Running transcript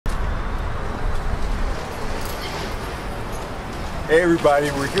Hey everybody,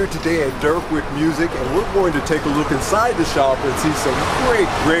 we're here today at Dirk Witte Music and we're going to take a look inside the shop and see some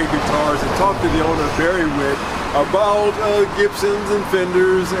great guitars and talk to the owner, Barry Witte, about Gibsons and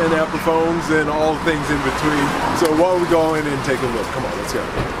Fenders and Epiphones and all things in between. So why don't we go in and take a look? Come on, let's go.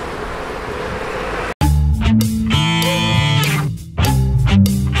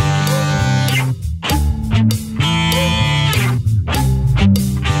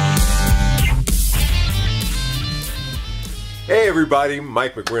 Hey everybody,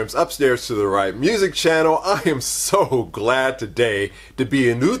 Mike McGrim's Upstairs to the Right Music Channel. I am so glad today to be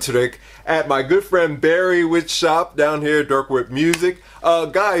in Utrecht at my good friend Barry Witte's shop down here at Dirk Witte Music.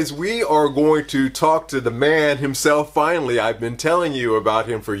 Guys, we are going to talk to the man himself finally. I've been telling you about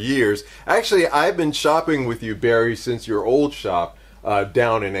him for years. Actually, I've been shopping with you, Barry, since your old shop.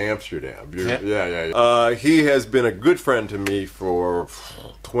 Down in Amsterdam. Yeah. He has been a good friend to me for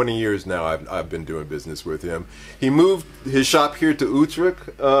 20 years now. I've been doing business with him. He moved his shop here to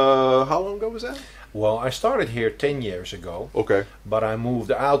Utrecht. How long ago was that? Well, I started here 10 years ago. Okay. But I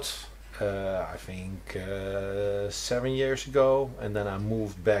moved out, I think, 7 years ago. And then I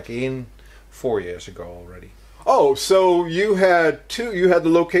moved back in 4 years ago already. Oh, so you had the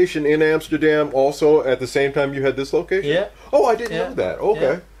location in Amsterdam also at the same time you had this location? Yeah. Oh, I didn't know that.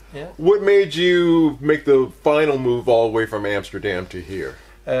 Okay. Yeah. What made you make the final move all the way from Amsterdam to here?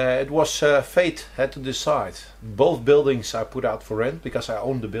 It was fate had to decide. Both buildings I put out for rent because I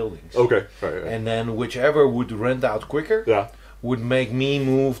owned the buildings. Okay. Right. And then whichever would rent out quicker would make me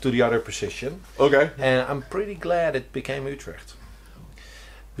move to the other position. Okay. And I'm pretty glad it became Utrecht.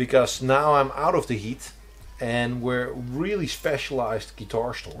 Because now I'm out of the heat. And we're really specialized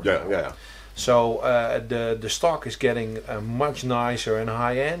guitar stores. Yeah. So the stock is getting much nicer and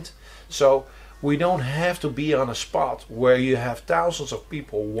high end. So we don't have to be on a spot where you have thousands of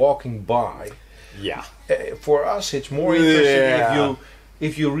people walking by. Yeah. For us, it's more interesting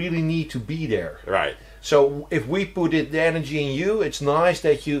if you really need to be there. Right. So if we put the energy in you, it's nice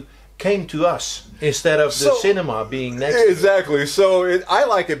that you came to us instead of the cinema being next to it. Exactly. So I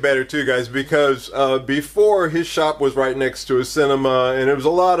like it better too, guys, because before his shop was right next to a cinema and there was a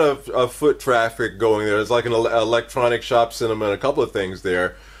lot of foot traffic going there. It's like an electronic shop, cinema, and a couple of things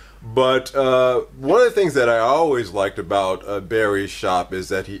there. But one of the things that I always liked about Barry's shop is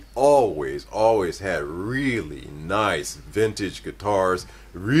that he always had really nice vintage guitars,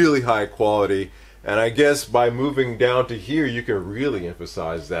 really high quality. And I guess by moving down to here, you can really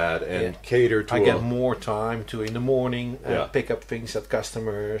emphasize that and cater to. I get more time to in the morning pick up things at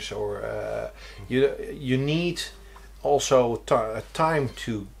customers, or you need also time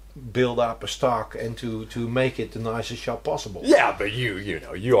to build up a stock and to make it the nicest shop possible. Yeah, but you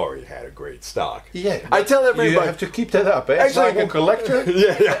know you already had a great stock. Yeah, I tell everybody you have to keep that up. It's like a collector.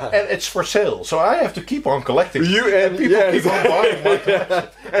 And it's for sale, so I have to keep on collecting. And people keep on buying my collection.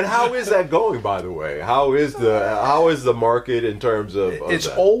 And how is that going, by the way? How is the market in terms of it's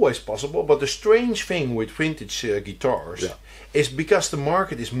that? Always possible, but the strange thing with vintage guitars is because the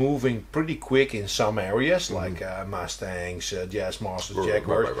market is moving pretty quick in some areas, like Mustangs, Jazzmasters,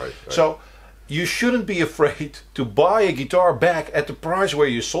 Jaguars. Right. So you shouldn't be afraid to buy a guitar back at the price where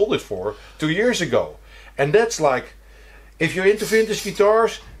you sold it for 2 years ago. And that's like, if you're into vintage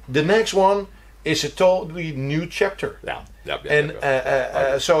guitars, the next one is a totally new chapter.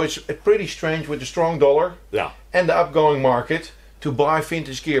 So it's pretty strange with the strong dollar and the upgoing market to buy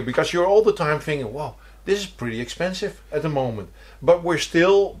vintage gear, because you're all the time thinking, wow, this is pretty expensive at the moment, but it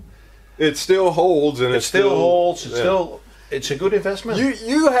still holds, and it's a good investment.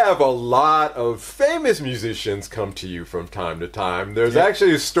 You have a lot of famous musicians come to you from time to time. There's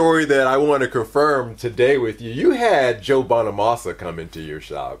actually a story that I want to confirm today with you. You had Joe Bonamassa come into your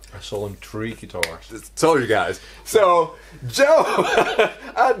shop. I sold him 3 guitars. Told you guys. So Joe,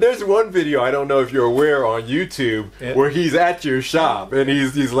 there's one video, I don't know if you're aware, on YouTube where he's at your shop and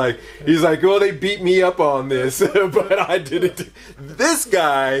he's like, well, they beat me up on this, but I didn't. This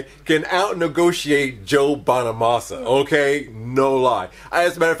guy can out negotiate Joe Bonamassa. Okay. No lie.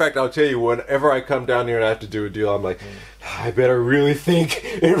 As a matter of fact, I'll tell you, whenever I come down here and I have to do a deal, I'm like, I better really think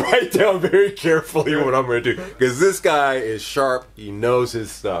and write down very carefully what I'm going to do, because this guy is sharp. He knows his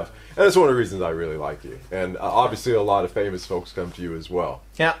stuff. And that's one of the reasons I really like you. And obviously a lot of famous folks come to you as well.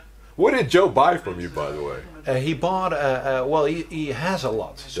 Yeah. What did Joe buy from you, by the way? He bought, well, he has a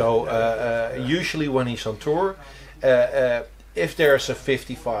lot. So usually when he's on tour, if there's a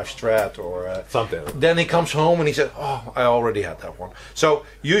 55 Strat or something, then he comes home and he said, oh, I already had that one. So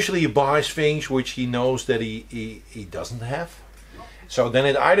usually he buys things which he knows that he doesn't have. So then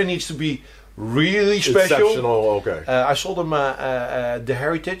it either needs to be really special. Exceptional, okay. I sold them the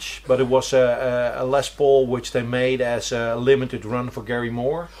Heritage, but it was a Les Paul which they made as a limited run for Gary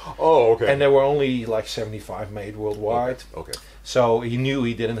Moore. Oh, okay. And there were only like 75 made worldwide. Okay. So he knew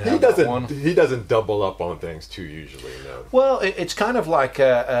he didn't have that one. He doesn't double up on things too usually, no. Well, it's kind of like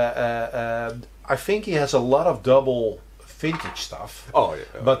I think he has a lot of double vintage stuff. Oh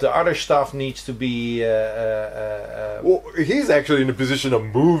yeah. But the other stuff needs to be. Well, he's actually in a position of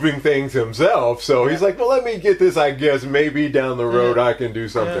moving things himself, so he's like, well, let me get this. I guess maybe down the road I can do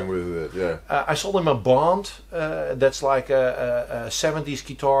something with it. Yeah. I sold him a Bond. That's like a 70s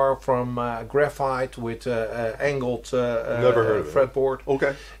guitar from graphite with angled Never heard of it. fretboard.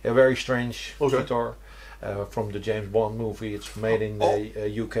 Okay. A very strange guitar. From the James Bond movie. It's made in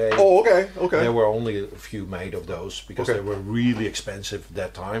the UK. Oh, okay, okay. There were only a few made of those because they were really expensive at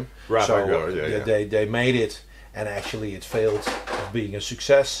that time. Right, so they made it, and actually it failed of being a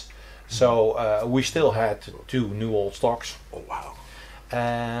success. So we still had 2 new old stocks. Oh wow.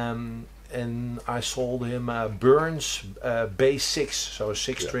 And I sold him Burns bass 6, so a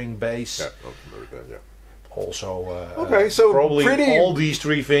 6-string bass. Yeah, I'm familiar with that, yeah. Also, okay, so probably all these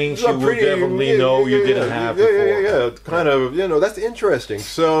 3 things you would definitely know you didn't have before. Yeah. Kind of, that's interesting.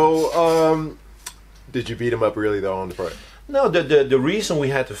 So, did you beat him up really though on the price? No, the reason we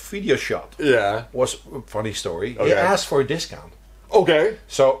had the video shot was a funny story. Okay. He asked for a discount. Okay.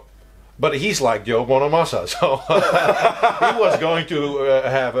 So, but he's like Joe Bonamassa, so he was going to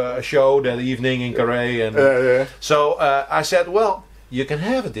have a show that evening in Carré. And so I said, well, you can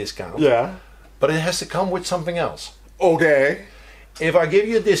have a discount. Yeah. But it has to come with something else. Okay. If I give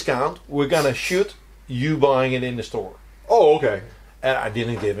you a discount, we're gonna shoot you buying it in the store. Oh, okay. And I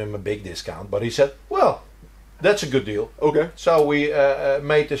didn't give him a big discount, but he said, well, that's a good deal. Okay. So we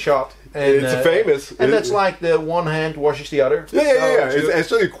made the shot. And, it's famous. And that's like the one hand washes the other. Yeah. It's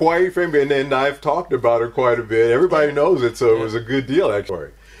actually quite famous, and I've talked about it quite a bit. Everybody knows it, so it was a good deal,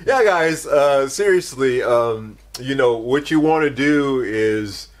 actually. Yeah, guys, seriously, what you want to do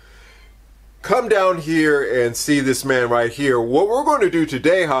is come down here and see this man right here. What we're going to do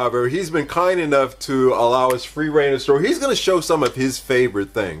today, however, he's been kind enough to allow us free reign in the store. He's going to show some of his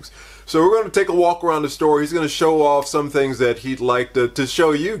favorite things. So we're going to take a walk around the store. He's going to show off some things that he'd like to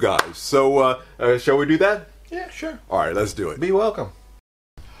show you guys. So shall we do that? Yeah, sure. All right, let's do it. Be welcome.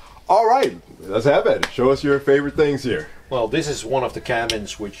 All right, let's have it. Show us your favorite things here. Well, this is one of the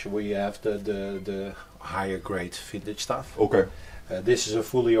cabins which we have the higher grade vintage stuff. Okay. This is a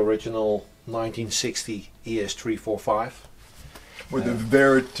fully original 1960 ES345 with the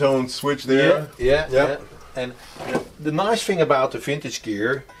baritone switch there. Yeah. And the nice thing about the vintage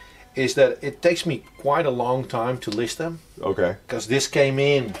gear is that it takes me quite a long time to list them. Okay. Because this came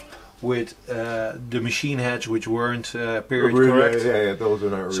in with the machine heads which weren't period correct. Yeah, those are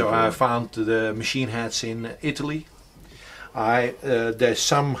not original. So I found the machine heads in Italy. There's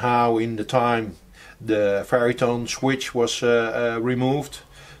somehow in the time the baritone switch was removed.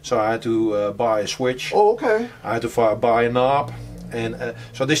 So I had to buy a switch. Oh, okay. I had to buy a knob. And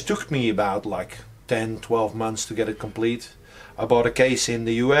so this took me about like 10-12 months to get it complete. I bought a case in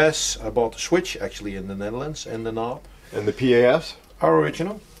the US. I bought the switch actually in the Netherlands and the knob. And the PAFs? Are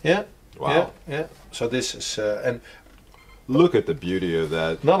original. Yeah. Wow. Yeah. So this is and look at the beauty of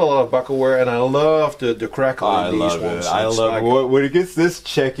that. Not a lot of buckleware, and I love the crackle in these ones. I love it. When it gets this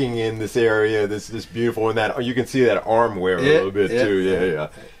checking in this area, this beautiful, and that you can see that arm wear a little bit too. Yeah.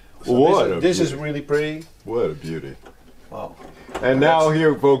 So this is really pretty. What a beauty. Wow. And now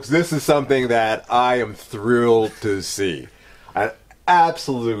here, folks, this is something that I am thrilled to see. An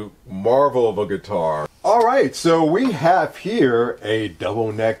absolute marvel of a guitar. All right, so we have here a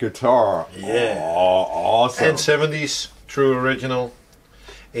double neck guitar. Yeah. Oh, awesome. And 70s, true original,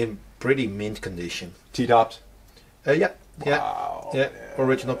 in pretty mint condition. T-tops? Yeah. Wow. Yeah.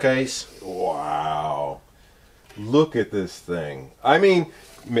 Original case. Wow. Look at this thing. I mean,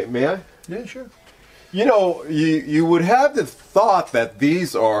 may I? Yeah, sure. You know, you would have the thought that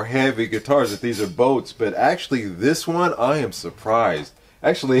these are heavy guitars, that these are boats, but actually this one, I am surprised.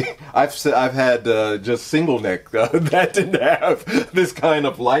 Actually, I've had just single neck that didn't have this kind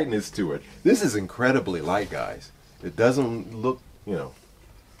of lightness to it. This is incredibly light, guys. It doesn't look,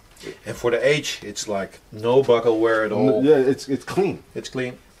 And for the age, it's like no buckle wear at all. Yeah, it's clean. It's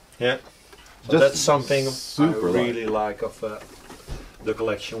clean. Yeah. So Just that's something super I really like of the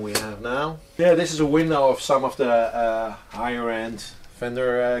collection we have now. Yeah, this is a window of some of the higher end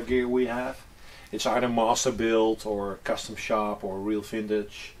Fender gear we have. It's either master built or custom shop or real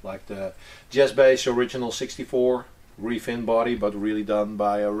vintage, like the Jazz Bass Original 64 refin body, but really done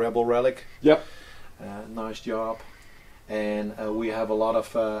by a Rebel Relic. Yep. Nice job. and we have a lot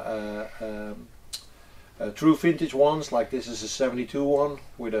of true vintage ones. Like this is a 72 one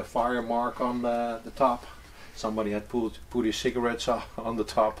with a fire mark on the top. Somebody had put his cigarettes on the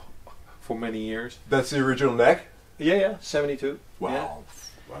top for many years. That's the original neck? Yeah, 72. Wow. Yeah.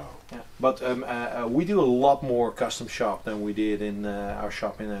 Wow. Yeah. But we do a lot more custom shop than we did in our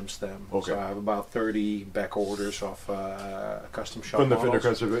shop in Amsterdam. Okay. So I have about 30 back orders of custom shop From the models. Fender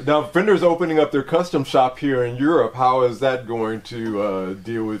custom. Now, Fender's opening up their custom shop here in Europe. How is that going to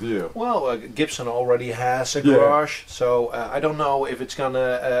deal with you? Well, Gibson already has a garage, so I don't know if it's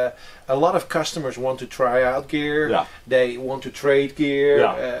gonna. A lot of customers want to try out gear. Yeah. They want to trade gear.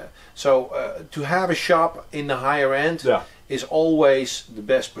 Yeah. So to have a shop in the higher end is always the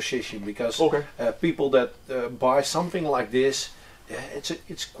best position, because people that buy something like this,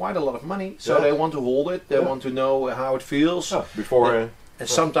 it's quite a lot of money. So they want to hold it. They want to know how it feels beforehand. And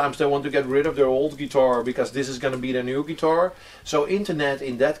sometimes they want to get rid of their old guitar because this is going to be their new guitar. So internet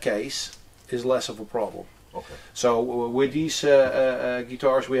in that case is less of a problem. Okay. So with these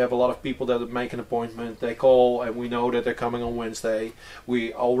guitars, we have a lot of people that make an appointment. They call, and we know that they're coming on Wednesday.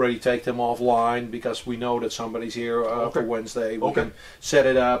 We already take them offline because we know that somebody's here for Wednesday. We can set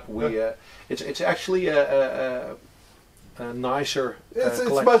it up. It's actually a nicer. It's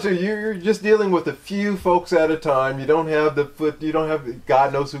much. You're just dealing with a few folks at a time. You don't have you don't have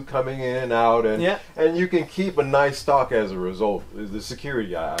God knows who coming in and out, and you can keep a nice stock as a result. The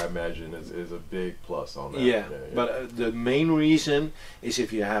security, I imagine, is a big plus on that. Yeah. But the main reason is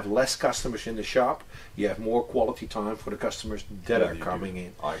if you have less customers in the shop, you have more quality time for the customers that are coming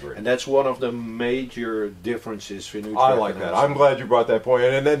in. I agree. And that's one of the major differences in Utrecht. I like that. I'm glad you brought that point.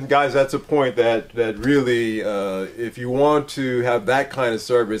 And then, guys, that's a point that really, if you want to have that kind of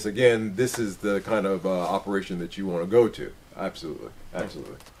service, again, this is the kind of operation that you want to go to. Absolutely.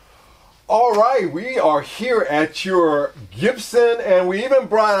 Absolutely. All right, we are here at your Gibson, and we even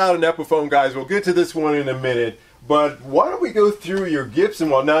brought out an Epiphone, guys. We'll get to this one in a minute. But why don't we go through your Gibson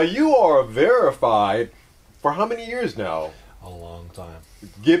one? Now, you are verified for how many years now? A long time.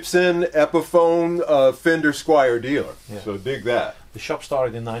 Gibson, Epiphone, Fender Squire dealer. Yeah. So dig that. The shop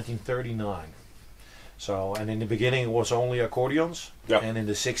started in 1939. So, and in the beginning it was only accordions. Yep. And in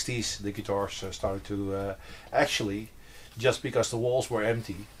the 60s the guitars started to, actually, just because the walls were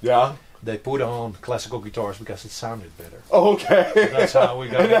empty. Yeah. They put on classical guitars because it sounded better. Okay. So that's how we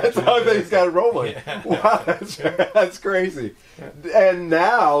got. And that's how things got rolling. Yeah. Wow, that's crazy. And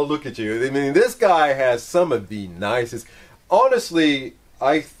now look at you. I mean, this guy has some of the nicest. Honestly,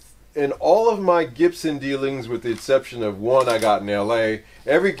 in all of my Gibson dealings, with the exception of one I got in L.A.,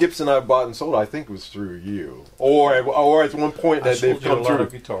 every Gibson I bought and sold, I think, was through you, or at one point that they've come through. A lot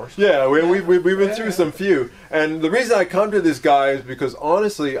of guitars. Yeah, we've been through some few, and the reason I come to this guy is because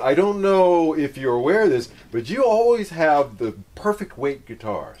honestly, I don't know if you're aware of this, but you always have the perfect weight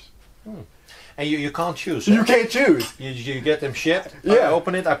guitars. And you can't choose. You can't choose. You get them shipped. Yeah. I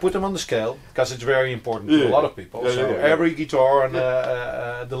open it. I put them on the scale because it's very important to a lot of people. So every guitar on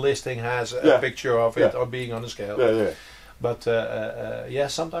the listing has a picture of it or being on the scale. Yeah. But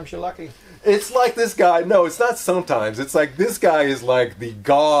sometimes you're lucky. It's like this guy. No, it's not sometimes. It's like this guy is like the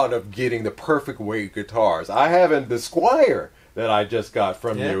god of getting the perfect weight guitars. I haven't. The Squire that I just got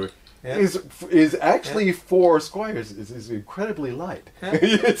from you is actually for Squires is incredibly light.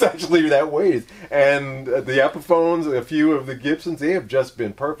 It's actually that weight. And the Epiphones, a few of the Gibsons, they have just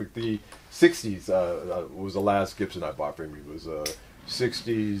been perfect. The 60s was the last Gibson I bought from you. It was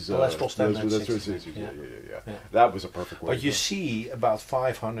 60s. Les Paul Standard 60s. 60s. Yeah. That was a perfect weight. But you see about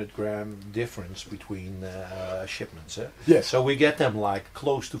 500 gram difference between shipments. Yes. So we get them like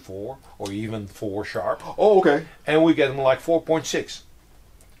close to 4 or even 4 sharp. Oh, okay. And we get them like 4.6.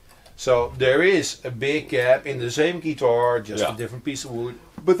 So there is a big gap in the same guitar, just a different piece of wood.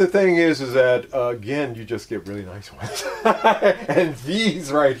 But the thing is that, again, you just get really nice ones. And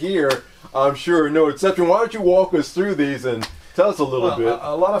these right here, I'm sure, no exception. Why don't you walk us through these and tell us a little bit.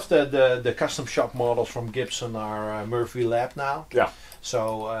 A lot of the custom shop models from Gibson are Murphy Lab now. Yeah.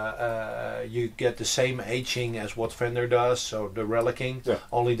 So you get the same aging as what Fender does, so the relicking. Yeah.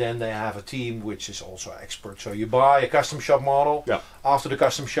 Only then they have a team which is also expert. So you buy a custom shop model. Yeah. After the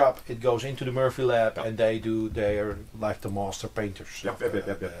custom shop, it goes into the Murphy Lab, and they are like the master painters.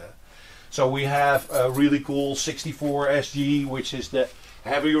 Yep. So we have a really cool 64 SG, which is the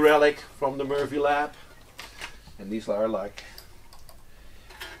heavy relic from the Murphy Lab, and these are like,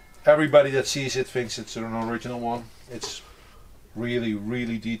 everybody that sees it thinks it's an original one. It's really,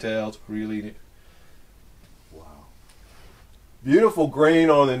 really detailed, really. Wow. Beautiful grain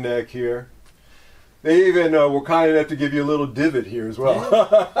on the neck here. They even were kind enough to give you a little divot here as well.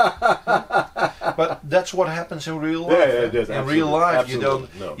 But that's what happens in real life. Yeah, it does. In real life, absolutely.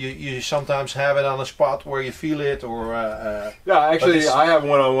 you sometimes have it on a spot where you feel it, or yeah. Actually, I have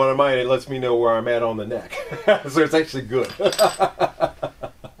one on one of mine. It lets me know where I'm at on the neck, so it's actually good.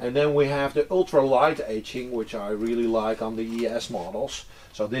 And then we have the ultra light aging, which I really like on the ES models.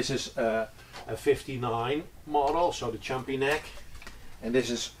 So this is a 59 model, so the chumpy neck. And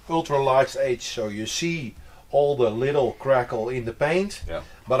this is ultra light age, so you see all the little crackle in the paint,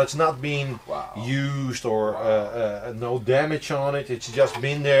 but it's not being used or no damage on it. It's just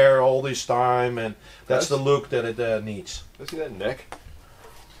been there all this time, and that's the look that it needs. Let's see that neck.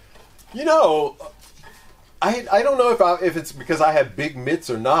 You know, I don't know if it's because I have big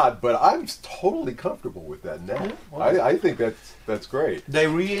mitts or not, but I'm totally comfortable with that neck. Yeah, well, I think that's great. They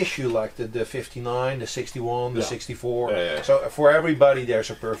reissue like the 59, the 61, the 64. So for everybody, there's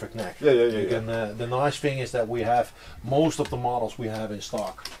a perfect neck. The nice thing is that we have most of the models we have in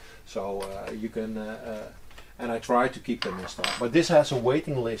stock. So you can, and I try to keep them in stock. But this has a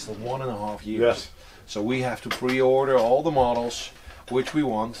waiting list of 1.5 years. Yes. So we have to pre-order all the models which we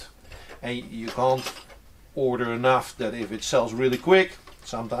want, and you can't order enough that if it sells really quick,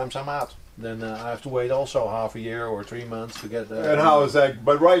 sometimes I'm out. Then I have to wait also half a year or 3 months to get and how is that?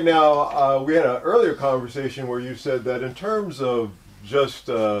 But right now, we had an earlier conversation where you said that in terms of just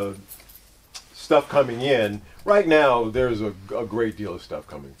stuff coming in, right now there's a great deal of stuff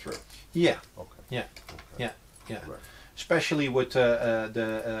coming through. Yeah. Okay. Yeah. Right. Especially with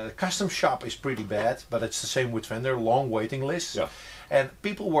the custom shop is pretty bad, but it's the same with vendor, long waiting lists. Yeah. And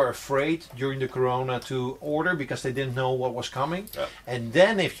people were afraid during the corona to order because they didn't know what was coming. Yeah. And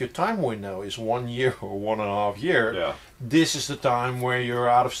then if your time window is 1 year or 1.5 years, this is the time where you're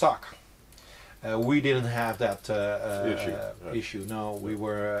out of stock. We didn't have that issue. No,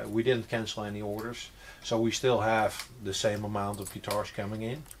 we didn't cancel any orders. So we still have the same amount of guitars coming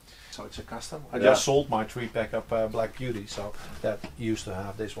in. So it's a custom. I just sold my 3-pack of Black Beauty, so that used to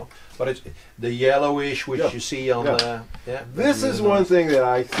have this one. But it's the yellowish, which you see on the... This is one thing that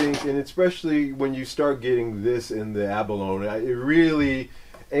I think, and especially when you start getting this in the abalone, it really...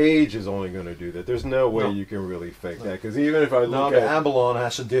 Age is only going to do that. There's no way you can really fake that, because even if I look at... the abalone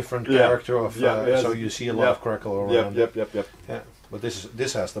has a different character of... so you see a lot of crackle around it. Yeah. But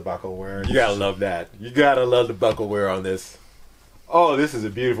this has the buckle wear. You gotta love that. You gotta love the buckle wear on this. Oh, this is a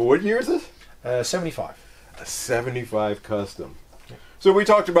beautiful. What year is this? 75. A 75 custom. Yeah. So we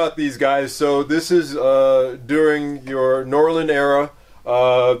talked about these guys. So this is during your Norland era.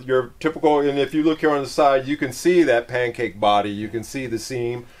 Your typical, and if you look here on the side, you can see that pancake body. You can see the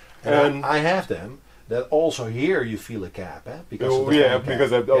seam. And I have them. That also here you feel a cap, because of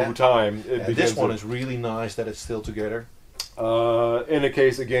because over time. This one is really nice that it's still together. In a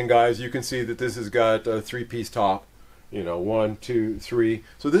case again, guys, you can see that this has got a 3-piece top. You know, 1, 2, 3.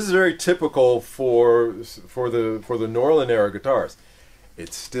 So this is very typical for the Norland era guitars.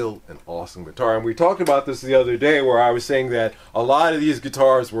 It's still an awesome guitar, and we talked about this the other day, where I was saying that a lot of these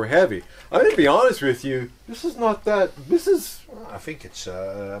guitars were heavy. I'm going to be honest with you. This is not that. This is. I think it's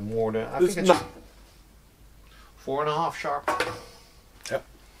more than. I think it's not 4.5 sharp. Yep.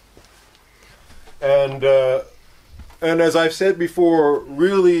 And as I've said before,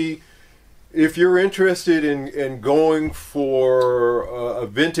 really. If you're interested in going for a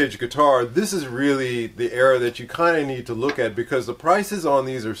vintage guitar, this is really the era that you kind of need to look at, because the prices on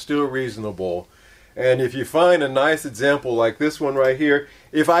these are still reasonable. And if you find a nice example like this one right here,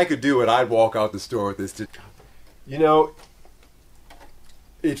 if I could do it, I'd walk out the store with this. You know,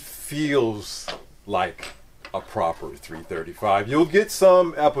 it feels like a proper 335. You'll get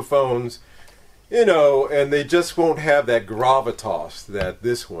some Epiphones, you know, and they just won't have that gravitas that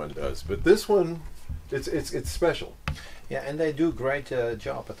this one does. But this one, it's special. Yeah, and they do a great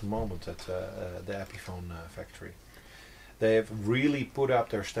job at the moment at the Epiphone factory. They have really put up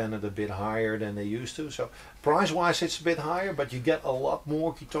their standard a bit higher than they used to. So price-wise, it's a bit higher, but you get a lot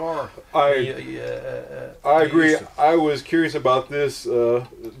more guitar. I agree. I was curious about this,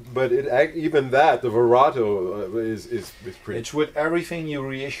 but even that, the Verato is pretty. It's with everything you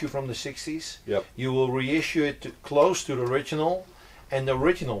reissue from the 60s. Yep. You will reissue it close to the original, and the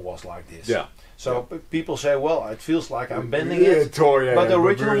original was like this. Yeah. So people say, well, it feels like I'm bending it, but the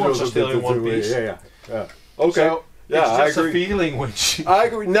original ones are still in one piece. Yeah. Okay. So, yeah, it's just a feeling which I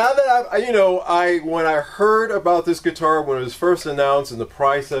agree. Now that when I heard about this guitar when it was first announced and the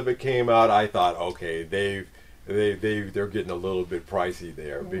price of it came out, I thought, okay, they're getting a little bit pricey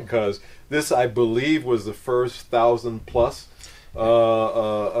there, because this, I believe, was the first 1,000+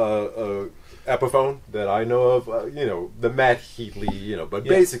 Epiphone that I know of. You know, the Matt Heatley. You know, but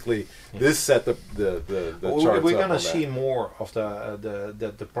basically this set the charts. We're gonna see more of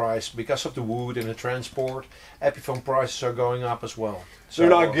the price because of the wood and the transport. Epiphone prices are going up as well. So they're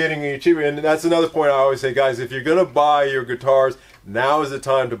not getting any cheaper, and that's another point I always say, guys. If you're gonna buy your guitars, now is the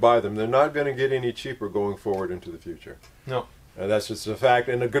time to buy them. They're not gonna get any cheaper going forward into the future. No, and that's just a fact.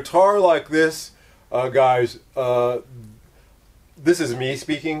 And a guitar like this, guys. This is me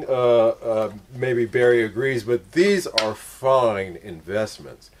speaking. Maybe Barry agrees, but these are fine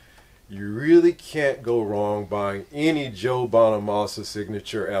investments. You really can't go wrong buying any Joe Bonamassa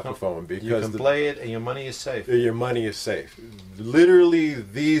signature Epiphone because you can play it and your money is safe. Your money is safe. Literally,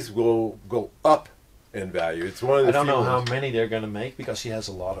 these will go up in value. It's one of the I don't know how many they're going to make because he has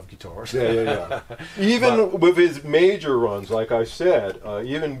a lot of guitars. Yeah. Even with his major runs, like I said,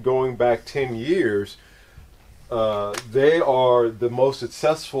 even going back 10 years, they are the most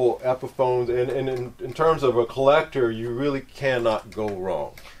successful Epiphones, and in terms of a collector, you really cannot go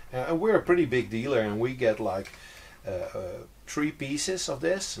wrong. And we're a pretty big dealer, and we get like 3 pieces of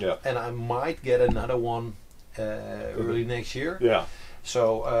this, and I might get another one early next year. Yeah.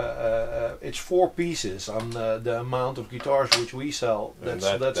 So it's 4 pieces on the amount of guitars which we sell.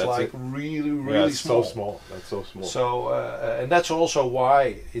 That's like really small. So small. That's so small. So and that's also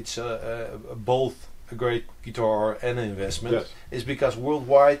why it's both a great guitar and an investment. Is because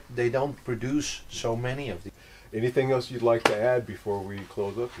worldwide they don't produce so many of these. Anything else you'd like to add before we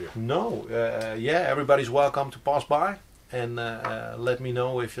close up here? No. Yeah, everybody's welcome to pass by and let me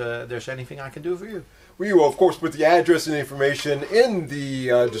know if there's anything I can do for you. We will, of course, put the address and information in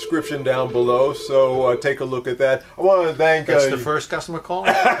the description down below, so take a look at that. I want to thank... That's the first customer call?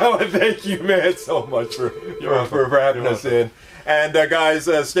 I want to thank you, man, so much for having us in. And guys,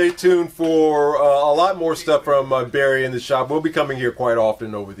 stay tuned for a lot more stuff from Barry in the shop. We'll be coming here quite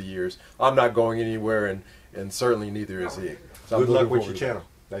often over the years. I'm not going anywhere, and certainly neither is he. So good luck with your channel.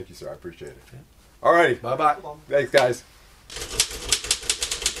 Thank you, sir. I appreciate it. All righty. Bye-bye. Thanks, guys.